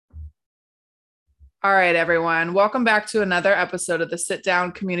All right, everyone. Welcome back to another episode of the Sit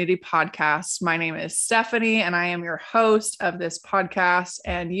Down Community Podcast. My name is Stephanie, and I am your host of this podcast.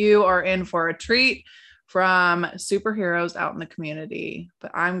 And you are in for a treat from superheroes out in the community.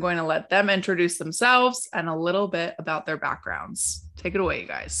 But I'm going to let them introduce themselves and a little bit about their backgrounds. Take it away, you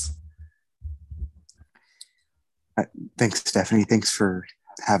guys. Thanks, Stephanie. Thanks for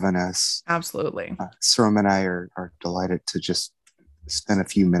having us. Absolutely. Saram and I are delighted to just spend a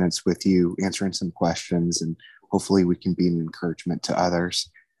few minutes with you answering some questions, and hopefully we can be an encouragement to others.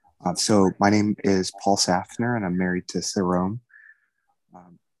 So my name is Paul Sanftner, and I'm married to Saram.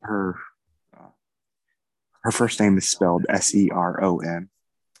 Her first name is spelled Seron.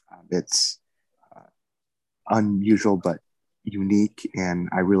 It's unusual but unique, and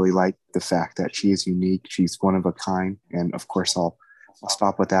I really like the fact that she is unique. She's one of a kind, and of course I'll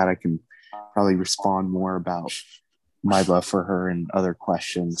stop with that. I can probably respond more about my love for her and other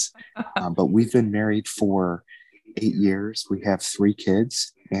questions. But we've been married for 8 years. We have 3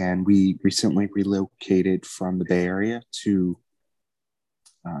 kids, and we recently relocated from the Bay Area to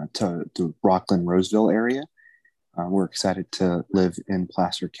the Rockland Roseville area. We're excited to live in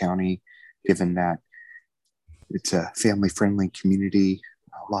Placer County, given that it's a family-friendly community,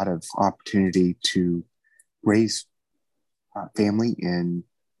 a lot of opportunity to raise family in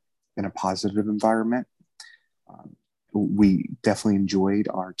a positive environment. We definitely enjoyed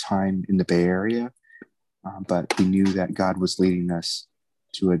our time in the Bay Area, but we knew that God was leading us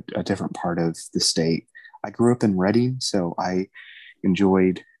to a different part of the state. I grew up in Redding, so I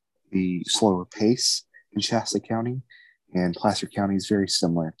enjoyed the slower pace in Shasta County, and Placer County is very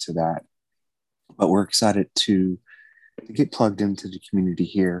similar to that. But we're excited to get plugged into the community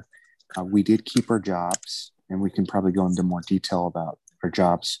here. We did keep our jobs, and we can probably go into more detail about our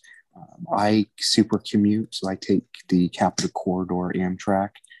jobs. I super commute, so I take the Capitol Corridor Amtrak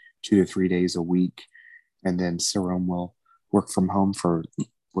 2 to 3 days a week, and then Saram will work from home for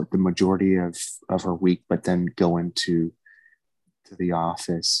the majority of her week, but then go into the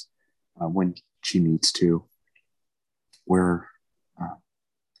office when she needs to. What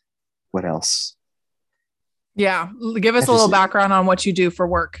else? Yeah, give us a little background on what you do for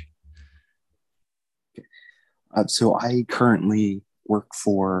work. So I currently work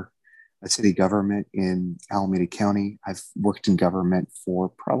for a city government in Alameda County. I've worked in government for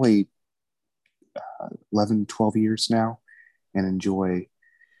probably 11, 12 years now, and enjoy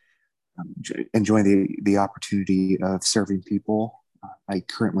the opportunity of serving people. I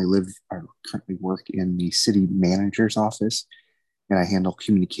currently work in the city manager's office, and I handle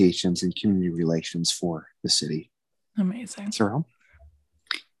communications and community relations for the city. Amazing. Saram?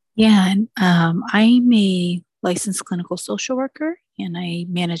 Yeah, and I'm a licensed clinical social worker, and I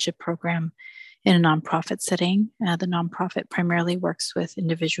manage a program in a nonprofit setting. The nonprofit primarily works with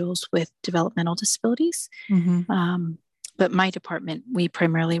individuals with developmental disabilities. Mm-hmm. But my department, we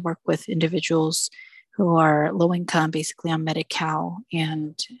primarily work with individuals who are low income, basically on Medi-Cal,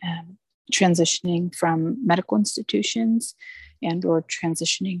 and transitioning from medical institutions and or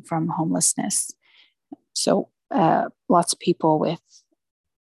transitioning from homelessness. So lots of people with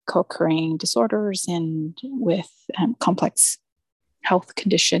co-occurring disorders and with complex health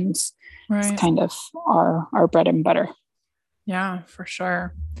conditions. Right. It's kind of our bread and butter. Yeah, for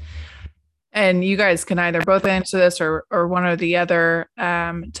sure. And you guys can either both answer this or one or the other.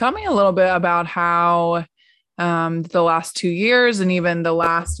 Tell me a little bit about how the last 2 years and even the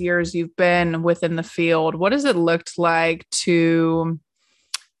last years you've been within the field, what has it looked like to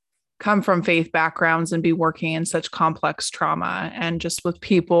come from faith backgrounds and be working in such complex trauma, and just with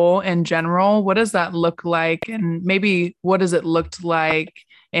people in general? What does that look like? And maybe what has it looked like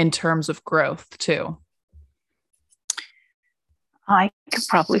in terms of growth too? I could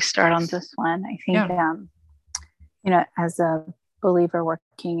probably start on this one. I think, as a believer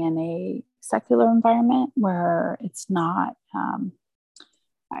working in a secular environment where it's not,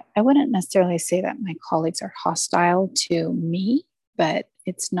 I wouldn't necessarily say that my colleagues are hostile to me, but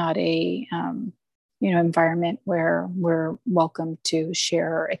it's not a, environment where we're welcome to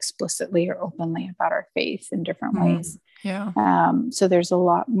share explicitly or openly about our faith in different ways. Yeah. So there's a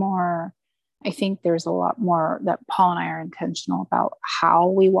lot more. I think there's a lot more that Paul and I are intentional about how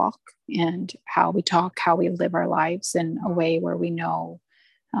we walk and how we talk, how we live our lives in a way where we know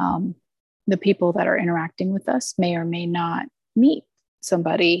the people that are interacting with us may or may not meet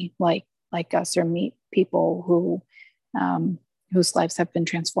somebody like us, or meet people who whose lives have been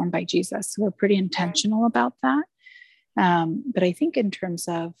transformed by Jesus. So we're pretty intentional about that. But I think in terms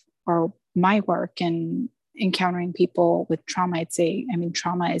of my work and encountering people with trauma,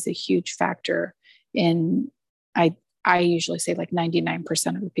 trauma is a huge factor in I usually say like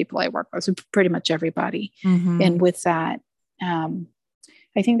 99% of the people I work with, so pretty much everybody. Mm-hmm. And with that,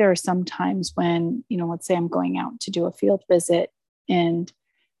 I think there are some times when, let's say I'm going out to do a field visit and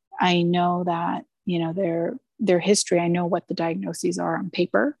I know that, their history, I know what the diagnoses are on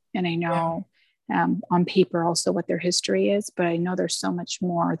paper, and I know on paper also what their history is, but I know there's so much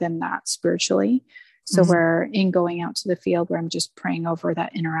more than that spiritually. So where in going out to the field where I'm just praying over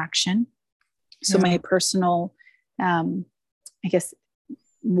that interaction. So my personal, I guess,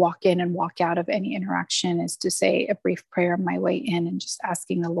 walk in and walk out of any interaction is to say a brief prayer on my way in and just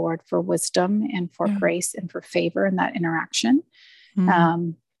asking the Lord for wisdom and for grace and for favor in that interaction.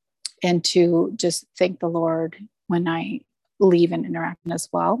 And to just thank the Lord when I leave an interaction as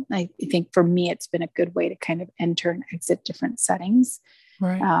well. I think for me, it's been a good way to kind of enter and exit different settings,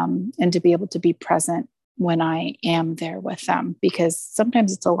 and to be able to be present when I am there with them, because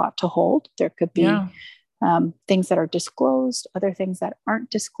sometimes it's a lot to hold. There could be things that are disclosed, other things that aren't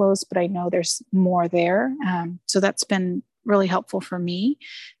disclosed, but I know there's more there. So that's been really helpful for me.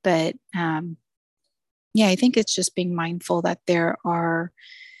 But I think it's just being mindful that there are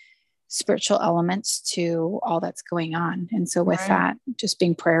spiritual elements to all that's going on. And so with that, just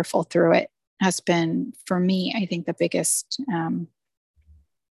being prayerful through it has been, for me, I think the biggest,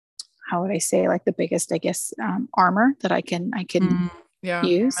 how would I say, like the biggest, I guess, armor that I can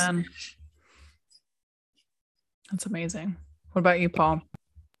use. Amen. That's amazing. What about you, Paul?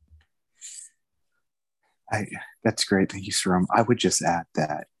 That's great. Thank you, Saram. I would just add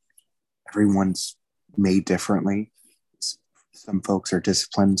that everyone's made differently. Some folks are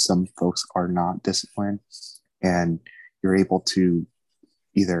disciplined, some folks are not disciplined, and you're able to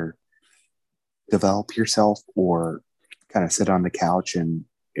either develop yourself or kind of sit on the couch and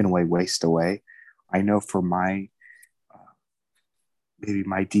in a way waste away. I know for my maybe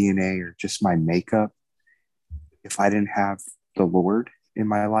my DNA or just my makeup, if I didn't have the Lord in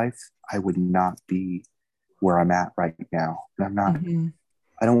my life, I would not be where I'm at right now. And I'm not,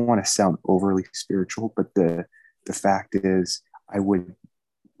 I don't want to sound overly spiritual, but the fact is I would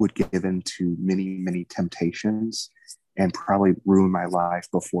give in to many, many temptations and probably ruin my life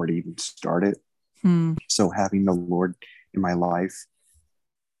before it even started. So having the Lord in my life,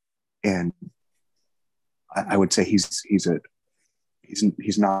 and I would say he's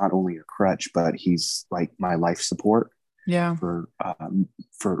not only a crutch, but he's like my life support. For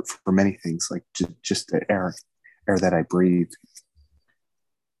many things, like just the air that I breathe,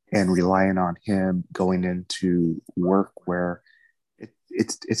 and relying on him going into work where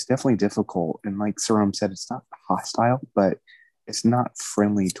it's definitely difficult. And like Saram said, it's not hostile, but it's not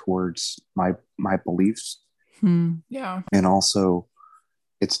friendly towards my beliefs. And also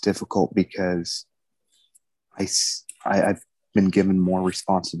it's difficult because I've been given more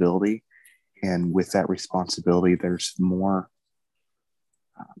responsibility, and with that responsibility, there's more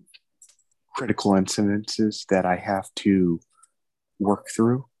critical incidences that I have to work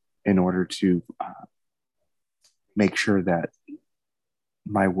through in order to make sure that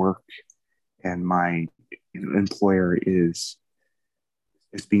my work and my employer is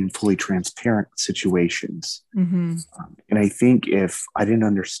being fully transparent situations. And I think if I didn't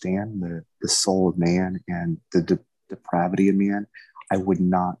understand the soul of man and the depravity of man, I would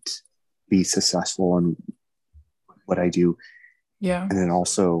not be successful in what I do. And then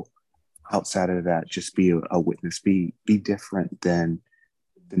also outside of that, just be a witness, be different than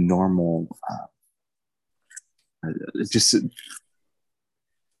the normal, just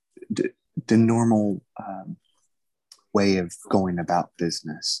the normal way of going about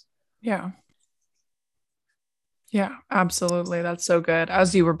business. Yeah, absolutely. That's so good.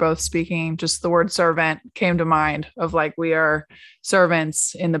 As you were both speaking, just the word servant came to mind of like, we are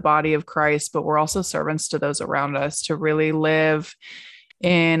servants in the body of Christ, but we're also servants to those around us to really live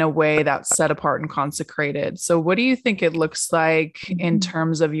in a way that's set apart and consecrated. So what do you think it looks like in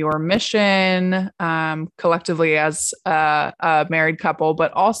terms of your mission, collectively as a married couple,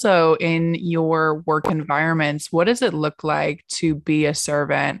 but also in your work environments? What does it look like to be a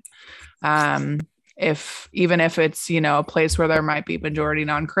servant? Even if it's, a place where there might be majority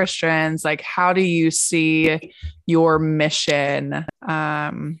non-Christians, like how do you see your mission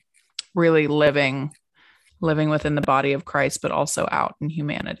really living within the body of Christ, but also out in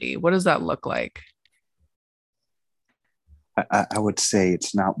humanity? What does that look like? I would say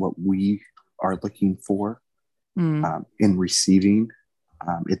it's not what we are looking for in receiving.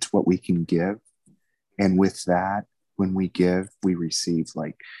 It's what we can give. And with that, when we give, we receive.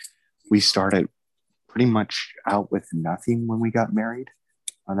 Like we started pretty much out with nothing when we got married.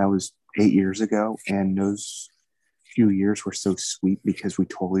 That was 8 years ago. And those few years were so sweet because we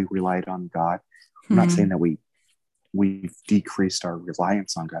totally relied on God. I'm not saying that we we've decreased our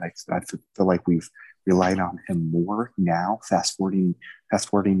reliance on God. I feel like we've relied on him more now, fast forwarding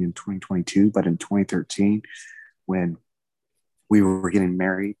in 2022, but in 2013, when we were getting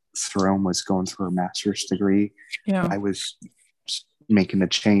married, Jerome was going through her master's degree. Yeah. I was making a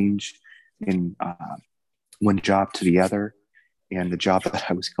change in one job to the other. And the job that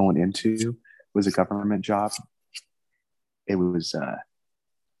I was going into was a government job. It was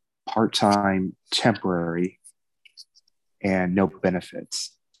part-time, temporary, and no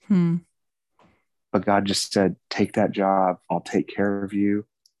benefits. But God just said, take that job. I'll take care of you.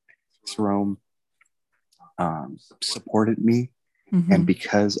 Jerome supported me. And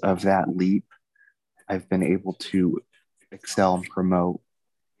because of that leap, I've been able to excel and promote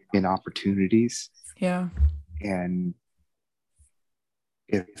in opportunities. Yeah. And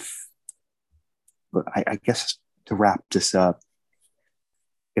I guess to wrap this up,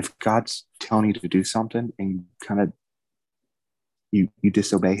 if God's telling you to do something and kind of you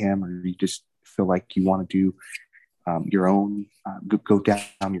disobey him, or you just feel like you want to do your own, go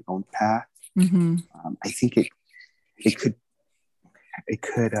down your own path, I think it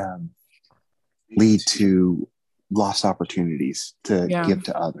could lead to lost opportunities to give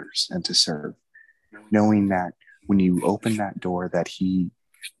to others and to serve, knowing that when you open that door that he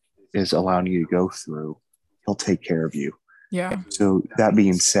is allowing you to go through, he'll take care of you. Yeah. So that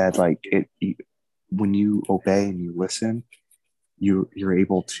being said, like when you obey and you listen, you're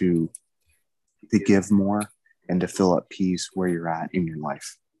able to give more and to fill up peace where you're at in your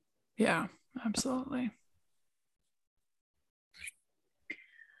life. Yeah, absolutely.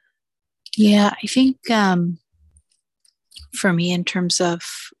 Yeah, I think for me, in terms of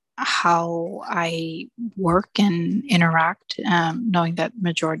how I work and interact, knowing that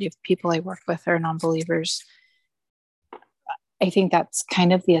majority of people I work with are non-believers, I think that's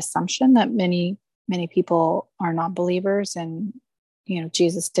kind of the assumption that many people are non-believers. And,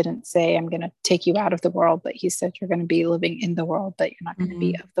 Jesus didn't say, I'm going to take you out of the world, but he said, you're going to be living in the world, but you're not going to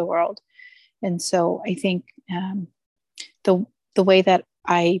be of the world. And so I think the way that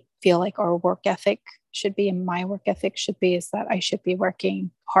I feel like our work ethic should be, and my work ethic should be, is that I should be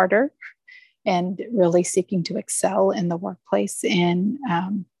working harder and really seeking to excel in the workplace and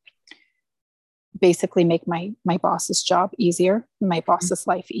basically make my boss's job easier, my boss's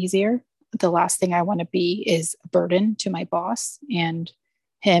life easier. The last thing I want to be is a burden to my boss and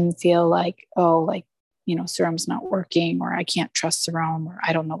him feel like, Surum's not working, or I can't trust Surum, or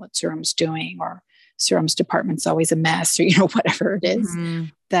I don't know what Surum's doing, or Surum's department's always a mess, or, whatever it is,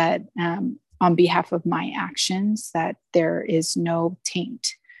 that on behalf of my actions, that there is no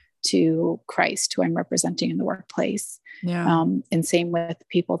taint to Christ, who I'm representing in the workplace. Yeah. And same with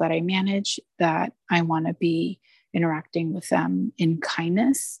people that I manage, that I want to be interacting with them in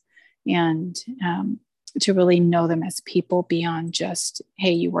kindness and to really know them as people beyond just,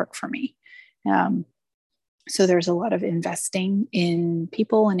 hey, you work for me. So there's a lot of investing in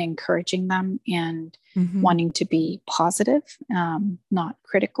people and encouraging them and wanting to be positive, not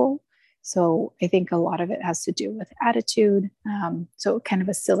critical. So I think a lot of it has to do with attitude. So kind of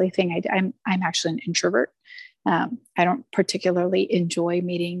a silly thing. I'm actually an introvert. I don't particularly enjoy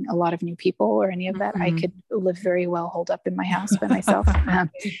meeting a lot of new people or any of that. I could live very well holed up in my house by myself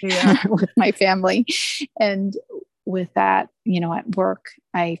with my family. And with that, at work,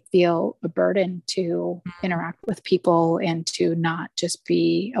 I feel a burden to interact with people and to not just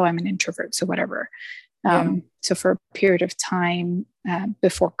be, I'm an introvert, so whatever. So for a period of time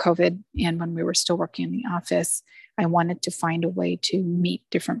before COVID, and when we were still working in the office, I wanted to find a way to meet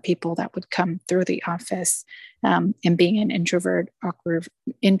different people that would come through the office. And being an introvert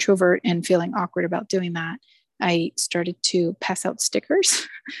and feeling awkward about doing that, I started to pass out stickers,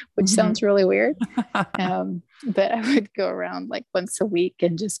 which sounds really weird. But I would go around like once a week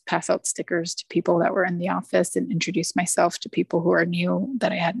and just pass out stickers to people that were in the office and introduce myself to people who are new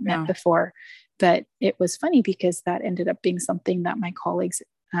that I hadn't met before. But it was funny because that ended up being something that my colleagues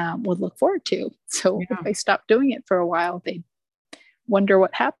would look forward to. So if I stopped doing it for a while, they'd wonder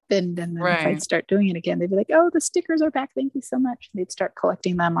what happened. And then if I'd start doing it again, they'd be like, oh, the stickers are back. Thank you so much. And they'd start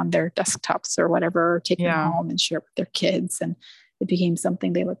collecting them on their desktops or whatever, or take them home and share it with their kids. And it became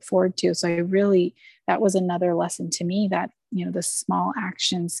something they look forward to. So that was another lesson to me that, the small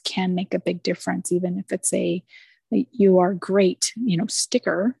actions can make a big difference, even if it's you are great,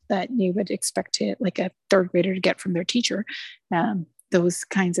 sticker that you would expect to, like a third grader to get from their teacher. Those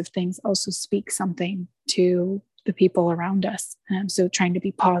kinds of things also speak something to the people around us. So trying to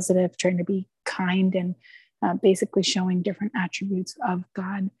be positive, trying to be kind, and basically showing different attributes of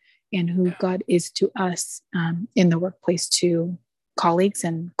God and who God is to us in the workplace, to colleagues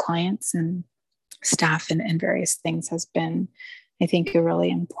and clients and staff and various things has been, I think, a really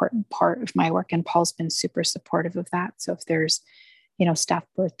important part of my work. And Paul's been super supportive of that. So if there's, staff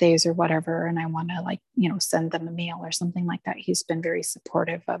birthdays or whatever, and I want to send them a meal or something like that, he's been very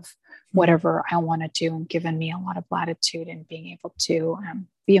supportive of whatever I want to do and given me a lot of latitude in being able to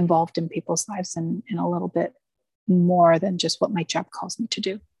be involved in people's lives in a little bit more than just what my job calls me to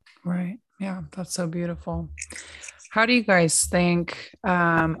do. Right. Yeah, that's so beautiful. How do you guys think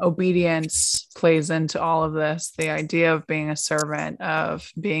obedience plays into all of this? The idea of being a servant,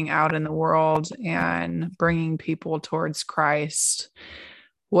 of being out in the world and bringing people towards Christ.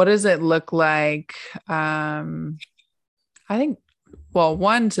 What does it look like? I think, well,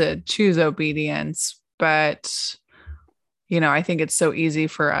 one, to choose obedience, but, I think it's so easy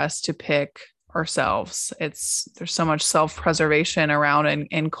for us to pick ourselves. There's so much self-preservation around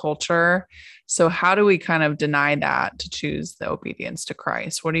in culture. So how do we kind of deny that to choose the obedience to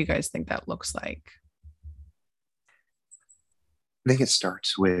Christ? What do you guys think that looks like? I think it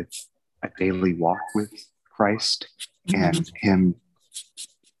starts with a daily walk with Christ and him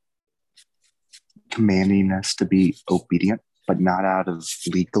commanding us to be obedient, but not out of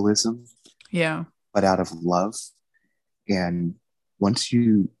legalism, but out of love. And once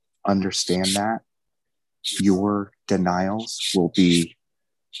you understand that, your denials will be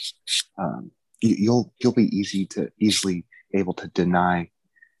you'll be easily able to deny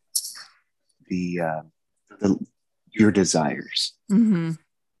the your desires. And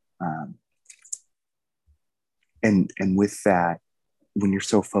with that, when you're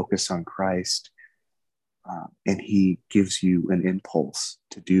so focused on Christ, and he gives you an impulse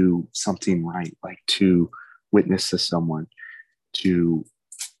to do something right, like to witness to someone, to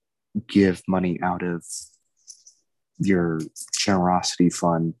give money out of your generosity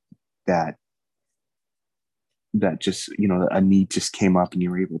fund, that just, a need just came up and you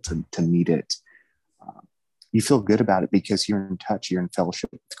were able to meet it. You feel good about it because you're in touch, you're in fellowship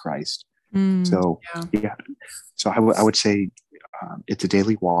with Christ. So I would say it's a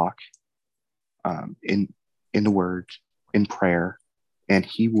daily walk in the Word, in prayer, and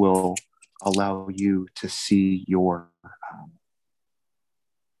he will allow you to see your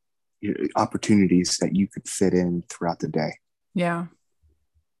opportunities that you could fit in throughout the day. Yeah,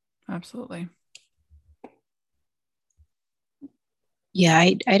 absolutely. Yeah,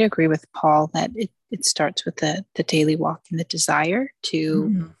 I'd agree with Paul that it starts with the daily walk and the desire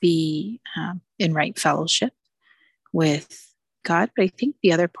to be in right fellowship with God. But I think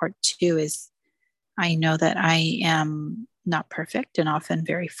the other part too is I know that I am not perfect and often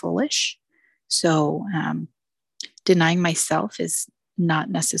very foolish. So denying myself is not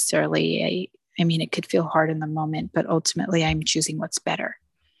necessarily it could feel hard in the moment, but ultimately I'm choosing what's better.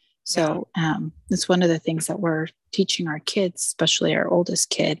 So it's one of the things that we're teaching our kids, especially our oldest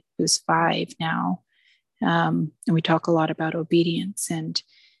kid who's 5 now. And we talk a lot about obedience, and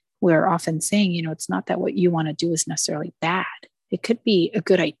we're often saying, it's not that what you want to do is necessarily bad. It could be a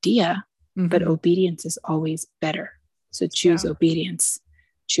good idea, but obedience is always better. So choose obedience,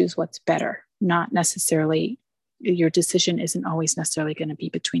 choose what's better, not necessarily your decision isn't always necessarily going to be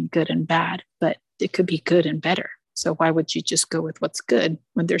between good and bad, but it could be good and better. So why would you just go with what's good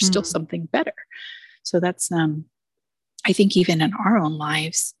when there's still something better? So that's, I think even in our own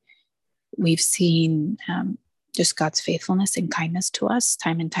lives, we've seen just God's faithfulness and kindness to us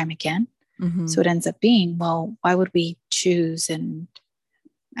time and time again. So it ends up being, well, why would we choose and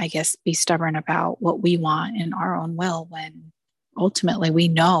I guess be stubborn about what we want in our own will when ultimately we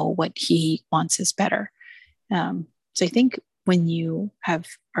know what he wants is better? So I think when you have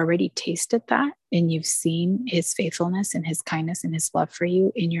already tasted that and you've seen his faithfulness and his kindness and his love for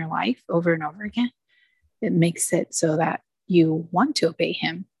you in your life over and over again, it makes it so that you want to obey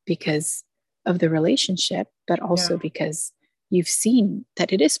him because of the relationship, but also because you've seen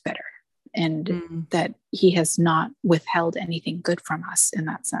that it is better and that he has not withheld anything good from us in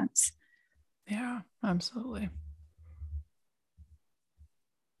that sense. Yeah, absolutely.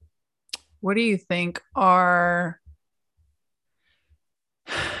 What do you think are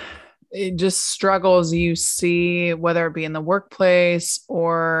just struggles you see, whether it be in the workplace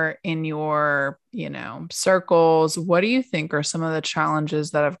or in your, circles? What do you think are some of the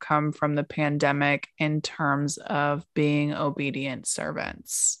challenges that have come from the pandemic in terms of being obedient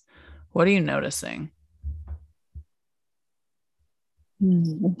servants? What are you noticing?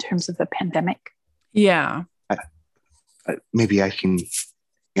 In terms of the pandemic? Yeah. Maybe I can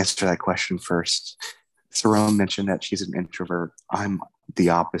answer that question first. Sarone mentioned that she's an introvert. I'm the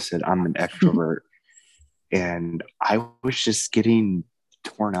opposite. I'm an extrovert. And I was just getting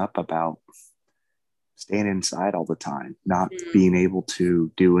torn up about staying inside all the time, not being able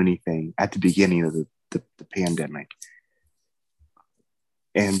to do anything at the beginning of the pandemic.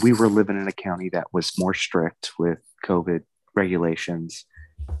 And we were living in a county that was more strict with COVID regulations.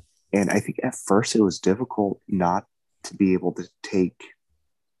 And I think at first it was difficult not to be able to take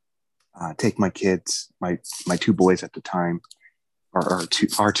my kids, my two boys at the time, our two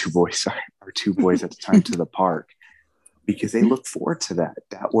boys at the time to the park, because they look forward to that.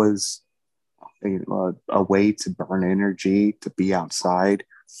 That was a way to burn energy, to be outside.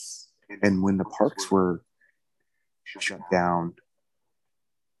 And when the parks were shut down,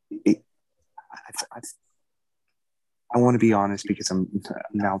 I want to be honest, because I'm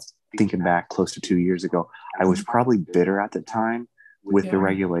now thinking back close to 2 years ago, I was probably bitter at the time with the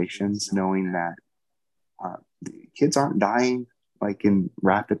regulations, knowing that the kids aren't dying like in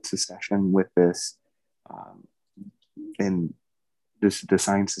rapid succession with this. And the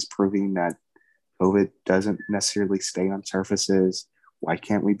science is proving that COVID doesn't necessarily stay on surfaces. Why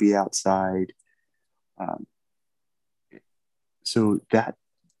can't we be outside? So that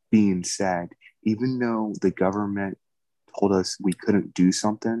being said, even though the government told us we couldn't do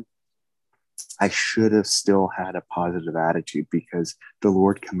something, I should have still had a positive attitude, because the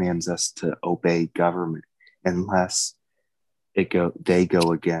Lord commands us to obey government unless they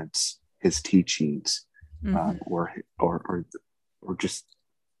go against his teachings, or just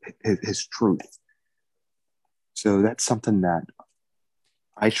his truth. So that's something that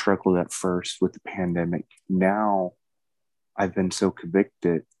I struggled at first with the pandemic. Now I've been so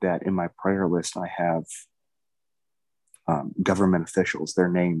convicted that in my prayer list I have government officials, their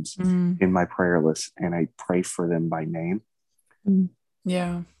names in my prayer list, and I pray for them by name.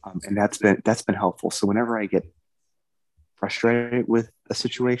 Yeah. And that's been helpful. So whenever I get frustrated with a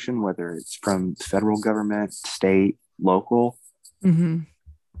situation, whether it's from federal government, state, local,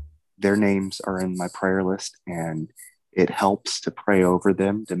 their names are in my prayer list, and it helps to pray over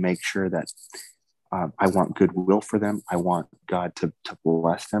them to make sure that I want goodwill for them. I want God to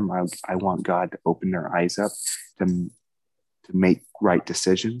bless them. I want God to open their eyes up to make right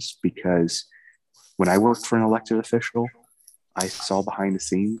decisions, because when I worked for an elected official, I saw behind the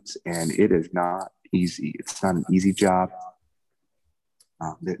scenes, and it is not easy. It's not an easy job.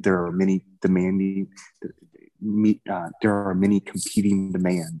 There are many competing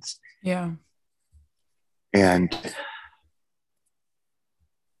demands. Yeah. And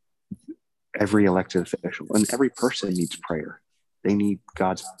every elected official and every person needs prayer. They need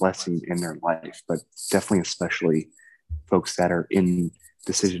God's blessing in their life, but definitely, especially folks that are in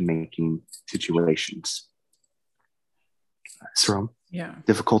decision-making situations. So,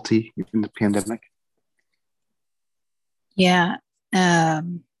 difficulty in the pandemic? Yeah.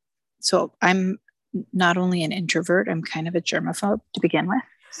 So I'm not only an introvert, I'm kind of a germaphobe to begin with.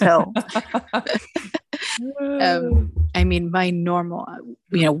 So, I mean, my normal,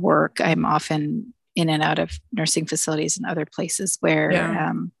 work, I'm often in and out of nursing facilities and other places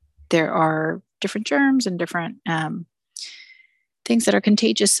where there are different germs and different things that are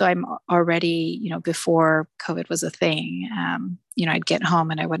contagious. So I'm already, before COVID was a thing, I'd get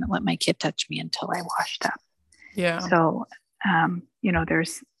home and I wouldn't let my kid touch me until I washed up. Yeah. So,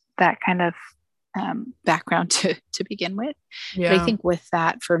 there's that kind of background to begin with. Yeah. But I think with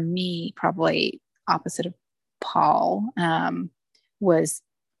that, for me, probably opposite of Paul, was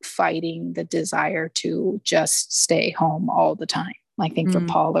fighting the desire to just stay home all the time. I think for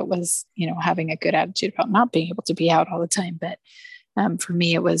Paul, it was, having a good attitude about not being able to be out all the time. But for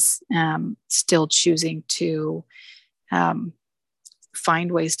me, it was still choosing to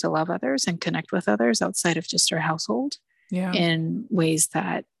find ways to love others and connect with others outside of just our household in ways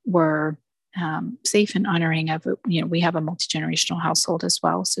that were safe and honoring of, we have a multi-generational household as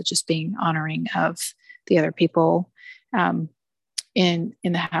well. So just being honoring of the other people in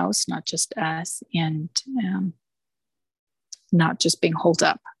the house, not just us, and not just being holed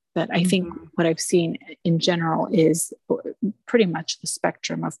up. But I think what I've seen in general is pretty much the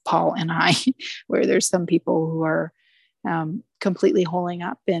spectrum of Paul and I, where there's some people who are completely holding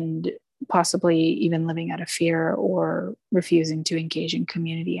up and possibly even living out of fear or refusing to engage in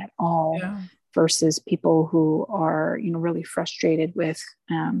community at all, versus people who are, really frustrated with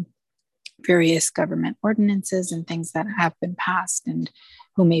various government ordinances and things that have been passed, and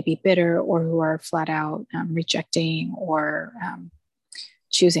who may be bitter or who are flat out rejecting or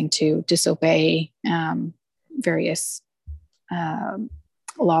choosing to disobey various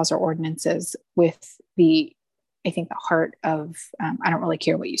laws or ordinances with the I think the heart of, I don't really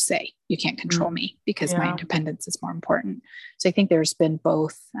care what you say. You can't control me because my independence is more important. So I think there's been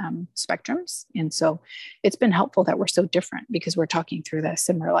both spectrums. And so it's been helpful that we're so different because we're talking through this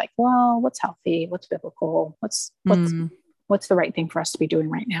and we're like, well, what's healthy? What's biblical? What's the right thing for us to be doing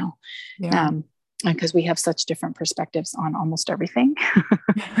right now? Because we have such different perspectives on almost everything.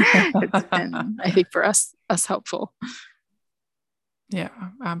 It's been, I think, for us helpful. Yeah,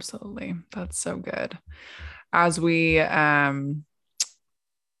 absolutely. That's so good. As we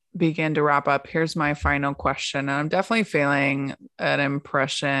begin to wrap up, here's my final question. I'm definitely feeling an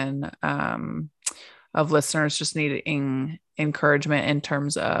impression of listeners just needing encouragement in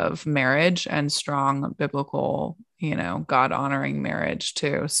terms of marriage and strong biblical, God honoring marriage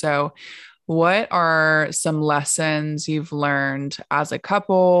too. So what are some lessons you've learned as a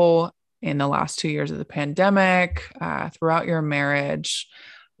couple in the last 2 years of the pandemic, throughout your marriage?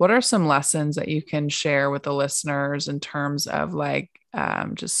 What are some lessons that you can share with the listeners in terms of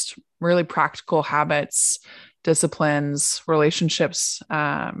just really practical habits, disciplines, relationships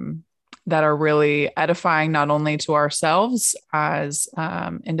that are really edifying not only to ourselves as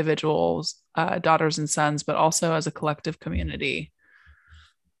individuals, daughters and sons, but also as a collective community?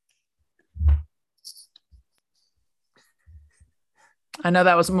 I know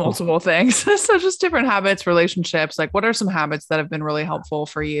that was multiple things. So just different habits, relationships. What are some habits that have been really helpful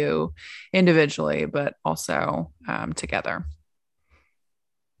for you individually, but also together?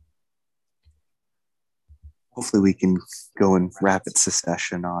 Hopefully we can go in rapid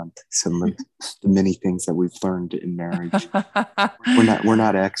succession on some of the many things that we've learned in marriage. We're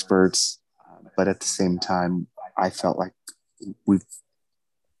not experts, but at the same time, I felt like we've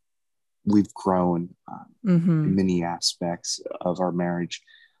grown in many aspects of our marriage.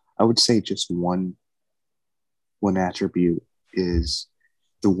 I would say just one attribute is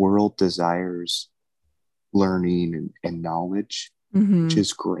the world desires learning and knowledge, which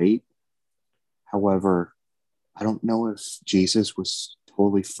is great. However, I don't know if Jesus was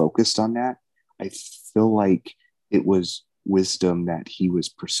totally focused on that. I feel like it was wisdom that he was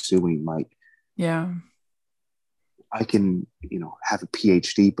pursuing. I can, have a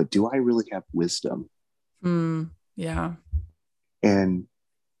PhD, but do I really have wisdom? Yeah. And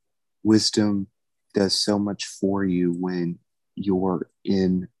wisdom does so much for you when you're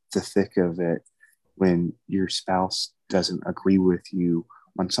in the thick of it, when your spouse doesn't agree with you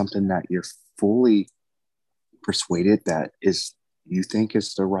on something that you're fully persuaded that you think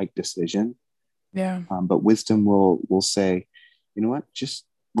is the right decision. Yeah. But wisdom will say, you know what, just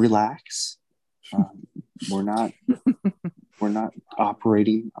relax. We're not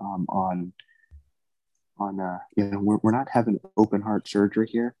operating on we're not having open heart surgery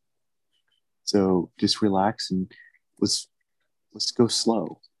here. So just relax and let's go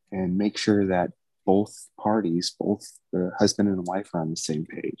slow and make sure that both parties, both the husband and the wife, are on the same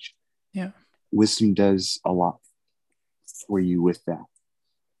page. Yeah. Wisdom does a lot for you with that.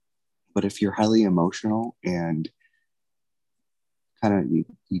 But if you're highly emotional and kind of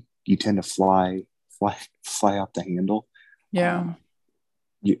you tend to fly off the handle,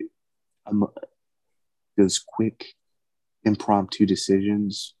 those quick impromptu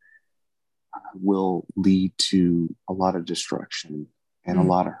decisions will lead to a lot of destruction and a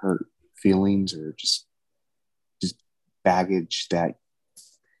lot of hurt feelings, or just baggage that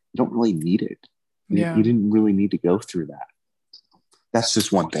you don't really need it. You didn't really need to go through that. That's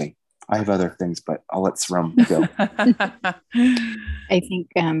just one thing. I have other things, but I'll let Saram go. I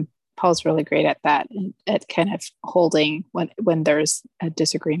think Paul's really great at that, and at kind of holding when there's a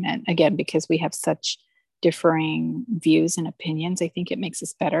disagreement, again, because we have such differing views and opinions. I think it makes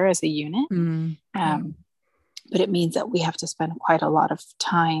us better as a unit. But it means that we have to spend quite a lot of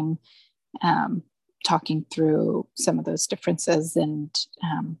time talking through some of those differences and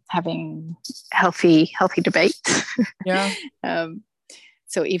having healthy debate. Yeah.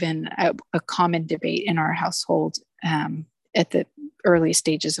 So even a common debate in our household at the early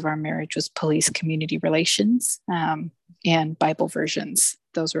stages of our marriage was police community relations and Bible versions.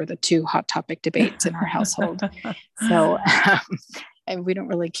 Those were the two hot topic debates in our household. So and we don't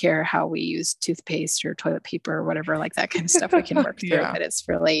really care how we use toothpaste or toilet paper or whatever, like that kind of stuff we can work through. But it's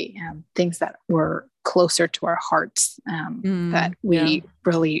really things that were closer to our hearts that we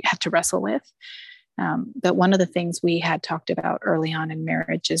really had to wrestle with. But one of the things we had talked about early on in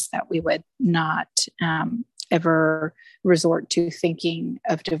marriage is that we would not ever resort to thinking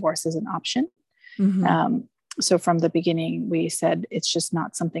of divorce as an option. So from the beginning, we said it's just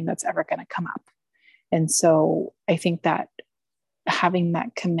not something that's ever going to come up. And so I think that having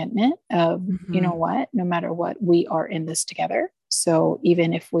that commitment of, you know what, no matter what, we are in this together. So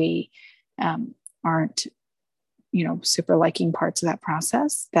even if we aren't super liking parts of that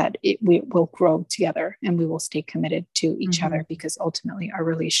process, that we will grow together and we will stay committed to each other, because ultimately our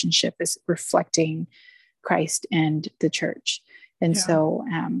relationship is reflecting Christ and the church. And so,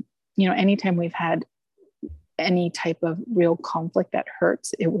 anytime we've had any type of real conflict that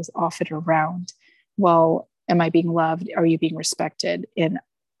hurts, it was often around, well, am I being loved? Are you being respected? And,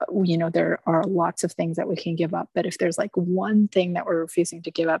 there are lots of things that we can give up. But if there's like one thing that we're refusing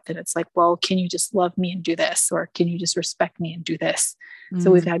to give up, then it's like, well, can you just love me and do this? Or can you just respect me and do this? So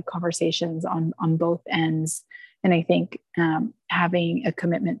we've had conversations on both ends. And I think having a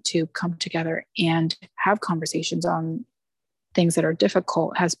commitment to come together and have conversations on things that are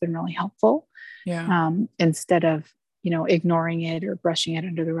difficult has been really helpful. Instead of, ignoring it or brushing it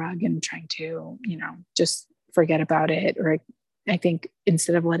under the rug and trying to, just forget about it. Or I think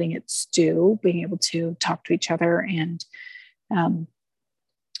instead of letting it stew, being able to talk to each other and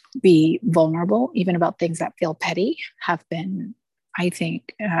be vulnerable, even about things that feel petty, have been, I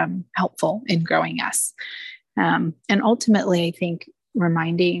think, helpful in growing us. And ultimately, I think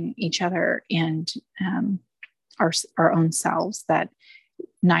reminding each other and our own selves that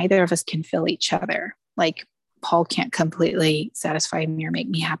neither of us can fill each other. Like Paul can't completely satisfy me or make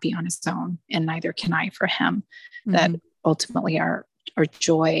me happy on his own, and neither can I for him. That ultimately our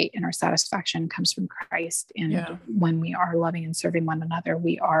joy and our satisfaction comes from Christ. And when we are loving and serving one another,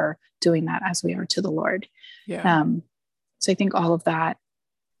 we are doing that as we are to the Lord. So I think all of that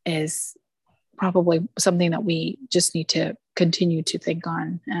is probably something that we just need to continue to think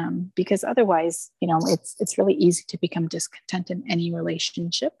on, because otherwise, it's really easy to become discontent in any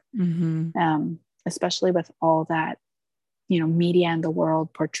relationship, especially with all that, media and the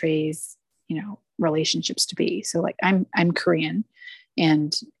world portrays, relationships to be. So like I'm Korean,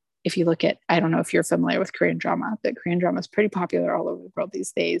 and if you look at, I don't know if you're familiar with Korean drama, but Korean drama is pretty popular all over the world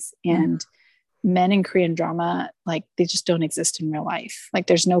these days. And men in Korean drama, like they just don't exist in real life. Like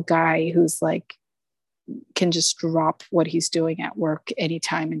there's no guy who's like, can just drop what he's doing at work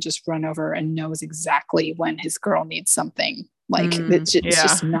anytime and just run over and knows exactly when his girl needs something. Like it's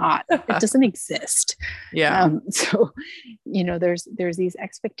just not, it doesn't exist. So, there's these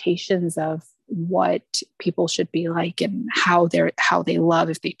expectations of what people should be like and how they love,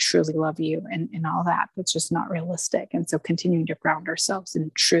 if they truly love you, and all that. That's just not realistic. And so continuing to ground ourselves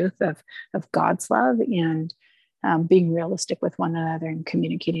in truth of God's love, and being realistic with one another and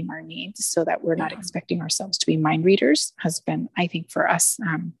communicating our needs so that we're not expecting ourselves to be mind readers has been, I think, for us,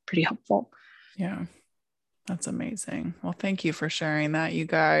 pretty helpful. Yeah. That's amazing. Well, thank you for sharing that, you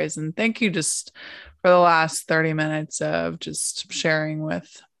guys. And thank you just for the last 30 minutes of just sharing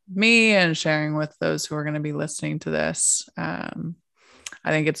with me and sharing with those who are going to be listening to this. I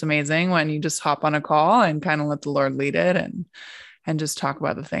think it's amazing when you just hop on a call and kind of let the Lord lead it, and just talk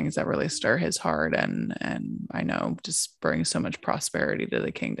about the things that really stir his heart, and I know just bring so much prosperity to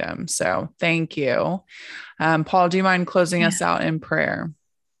the kingdom. So thank you. Paul, do you mind closing us out in prayer?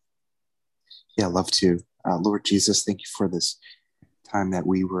 Yeah, I'd love to. Lord Jesus, thank you for this time that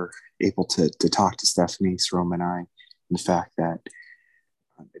we were able to talk to Stephanie, Saroma, and I, and the fact that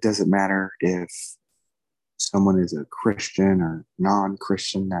it doesn't matter if someone is a Christian or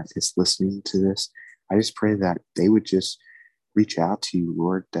non-Christian that is listening to this. I just pray that they would just reach out to you,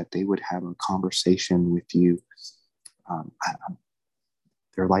 Lord, that they would have a conversation with you.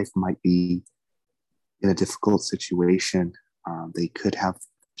 Their life might be in a difficult situation. They could have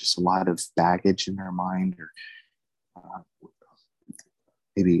just a lot of baggage in their mind, or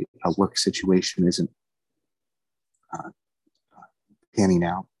maybe a work situation isn't panning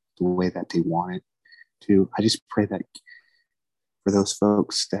out the way that they want it to. I just pray that for those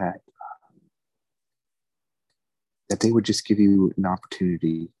folks that they would just give you an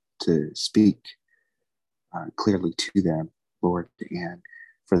opportunity to speak clearly to them, Lord. And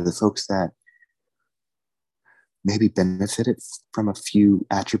for the folks that maybe benefited from a few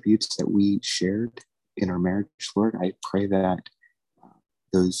attributes that we shared in our marriage, Lord, I pray that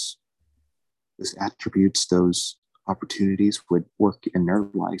those attributes, those opportunities would work in their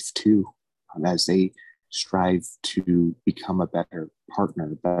life too, as they strive to become a better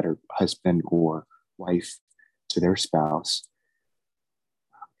partner, a better husband or wife to their spouse.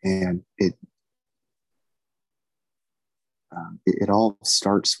 And it all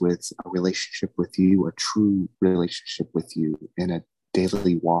starts with a relationship with you, a true relationship with you, and a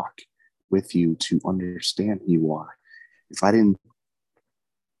daily walk with you to understand who you are. If I didn't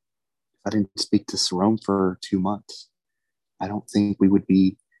speak to Sarome for 2 months, I don't think we would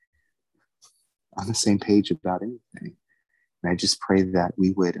be on the same page about anything. And I just pray that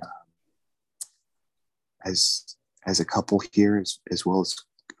we would, as a couple here, as well as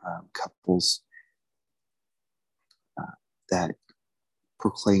couples that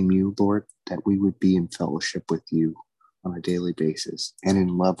proclaim you, Lord, that we would be in fellowship with you on a daily basis and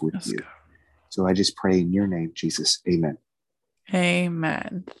in love with you. So I just pray in your name, Jesus. Amen.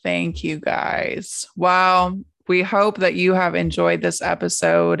 Amen. Thank you, guys. Well, we hope that you have enjoyed this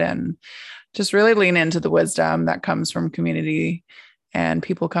episode and just really lean into the wisdom that comes from community and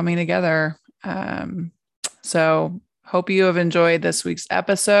people coming together. So hope you have enjoyed this week's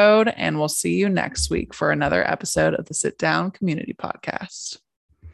episode, and we'll see you next week for another episode of the Sit Down Community Podcast.